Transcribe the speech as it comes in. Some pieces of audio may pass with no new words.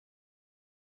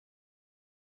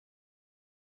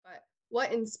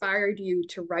what inspired you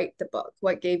to write the book?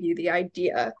 What gave you the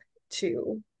idea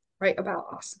to write about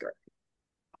Oscar?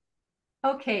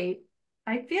 Okay,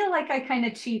 I feel like I kind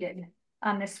of cheated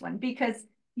on this one because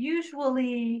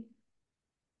usually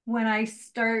when I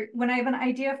have an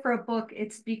idea for a book,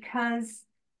 it's because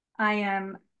I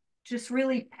am just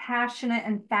really passionate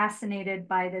and fascinated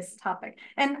by this topic.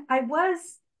 And I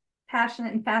was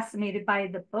passionate and fascinated by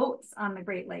the boats on the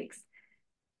Great Lakes.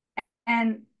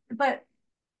 But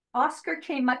Oscar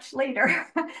came much later.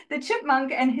 The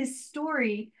chipmunk and his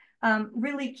story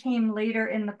really came later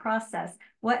in the process.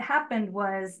 What happened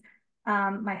was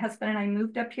my husband and I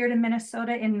moved up here to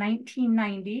Minnesota in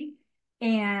 1990,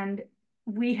 and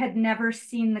we had never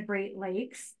seen the Great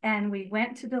Lakes. And we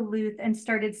went to Duluth and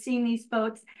started seeing these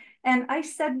boats. And I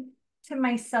said to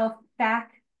myself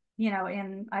back,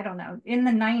 I don't know, in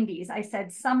the 90s, I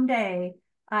said, someday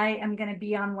I am going to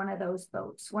be on one of those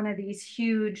boats, one of these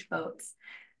huge boats.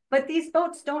 But these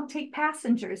boats don't take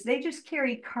passengers. They just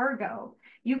carry cargo.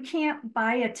 You can't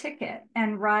buy a ticket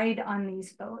and ride on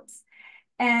these boats.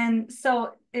 And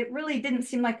so it really didn't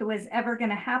seem like it was ever going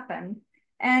to happen.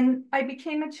 And I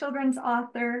became a children's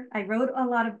author. I wrote a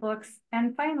lot of books.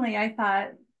 And finally, I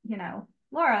thought,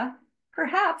 Laura,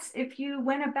 perhaps if you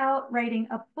went about writing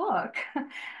a book,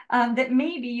 that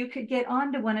maybe you could get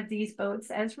onto one of these boats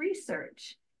as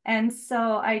research. And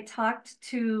so I talked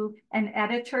to an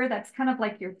editor that's kind of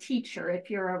like your teacher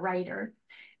if you're a writer,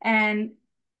 and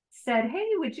said, hey,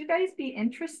 would you guys be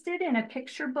interested in a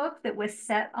picture book that was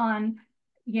set on,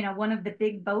 one of the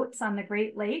big boats on the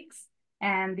Great Lakes?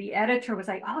 And the editor was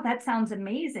like, oh, that sounds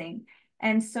amazing.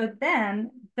 And so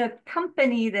then the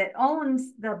company that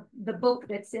owns the boat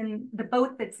that's in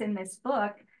this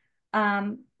book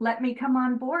let me come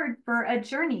on board for a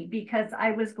journey because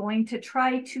I was going to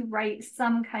try to write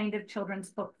some kind of children's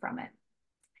book from it.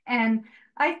 And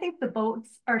I think the boats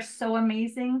are so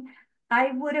amazing.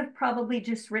 I would have probably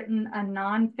just written a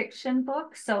nonfiction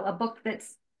book, so a book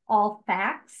that's all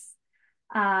facts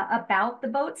about the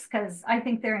boats, because I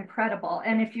think they're incredible.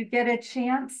 And if you get a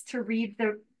chance to read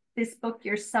this book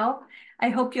yourself, I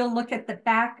hope you'll look at the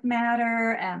back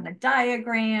matter and the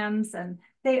diagrams, and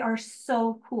they are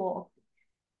so cool.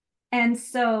 And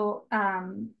so,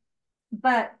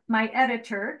 but my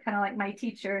editor, kind of like my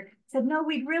teacher, said, no,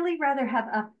 we'd really rather have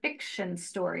a fiction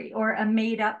story or a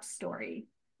made up story.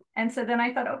 And so then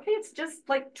I thought, okay, it's just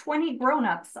like 20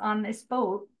 grown-ups on this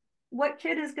boat. What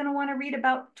kid is going to want to read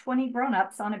about 20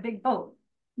 grown-ups on a big boat?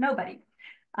 Nobody.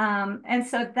 And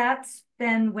so that's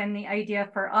then when the idea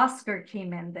for Oscar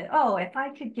came in that, oh, if I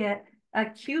could get a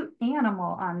cute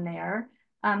animal on there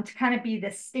to kind of be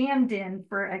the stand-in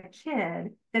for a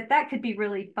kid, that could be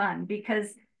really fun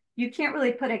because you can't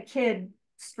really put a kid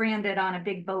stranded on a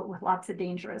big boat with lots of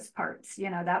dangerous parts.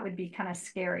 That would be kind of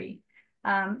scary.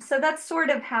 So that's sort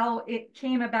of how it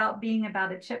came about being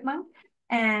about a chipmunk.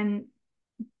 And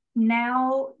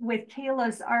now with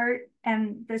Kayla's art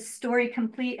and the story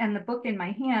complete and the book in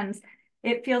my hands,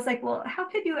 it feels like, well, how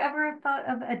could you ever have thought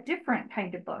of a different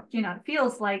kind of book? It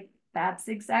feels like that's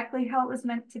exactly how it was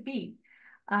meant to be.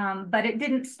 But it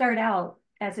didn't start out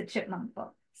as a chipmunk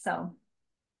book. So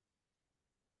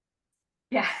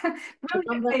yeah, I brilliant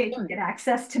love that way to story. get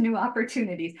access to new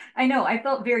opportunities. I know, I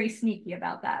felt very sneaky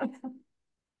about that.